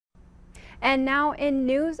And now in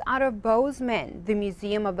news out of Bozeman, the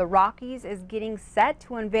Museum of the Rockies is getting set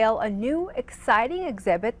to unveil a new exciting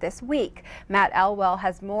exhibit this week. Matt Elwell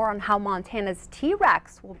has more on how Montana's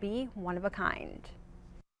T-Rex will be one of a kind.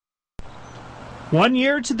 1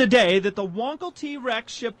 year to the day that the Wonkle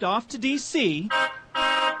T-Rex shipped off to D.C.,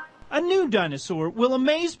 a new dinosaur will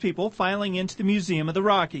amaze people filing into the Museum of the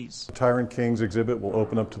Rockies. The Tyrant Kings exhibit will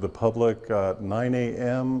open up to the public at 9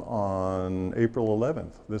 a.m. on April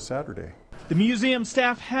 11th, this Saturday. The museum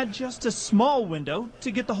staff had just a small window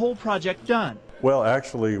to get the whole project done. Well,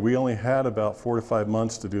 actually, we only had about 4 to 5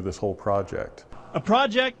 months to do this whole project. A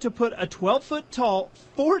project to put a 12-foot tall,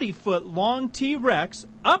 40-foot long T-Rex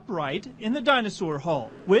upright in the dinosaur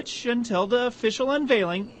hall, which, until the official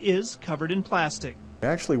unveiling, is covered in plastic. You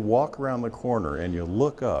actually walk around the corner and you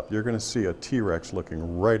look up, you're going to see a T-Rex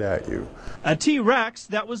looking right at you. A T-Rex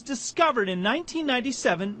that was discovered in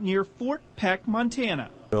 1997 near Fort Peck, Montana.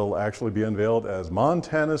 It'll actually be unveiled as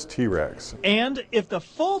Montana's T-Rex. And if the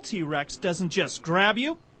full T-Rex doesn't just grab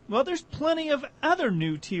you, well, there's plenty of other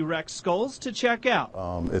new T-Rex skulls to check out.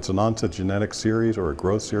 It's an ontogenetic series or a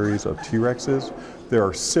growth series of T-Rexes. There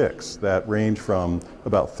are 6 that range from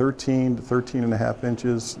about 13 to 13.5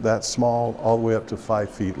 inches, that small, all the way up to 5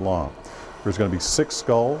 feet long. There's going to be 6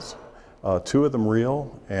 skulls, 2 of them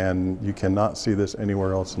real, and you cannot see this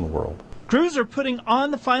anywhere else in the world. Crews are putting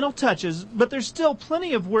on the final touches, but there's still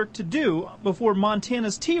plenty of work to do before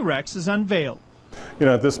Montana's T-Rex is unveiled. You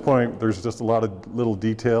know, at this point, there's just a lot of little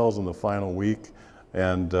details in the final week,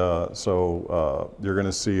 and so you're going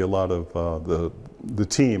to see a lot of the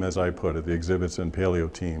team, as I put it, the exhibits and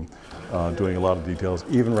paleo team, doing a lot of details,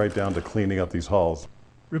 even right down to cleaning up these halls.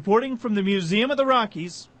 Reporting from the Museum of the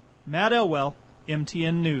Rockies, Matt Elwell,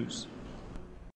 MTN News.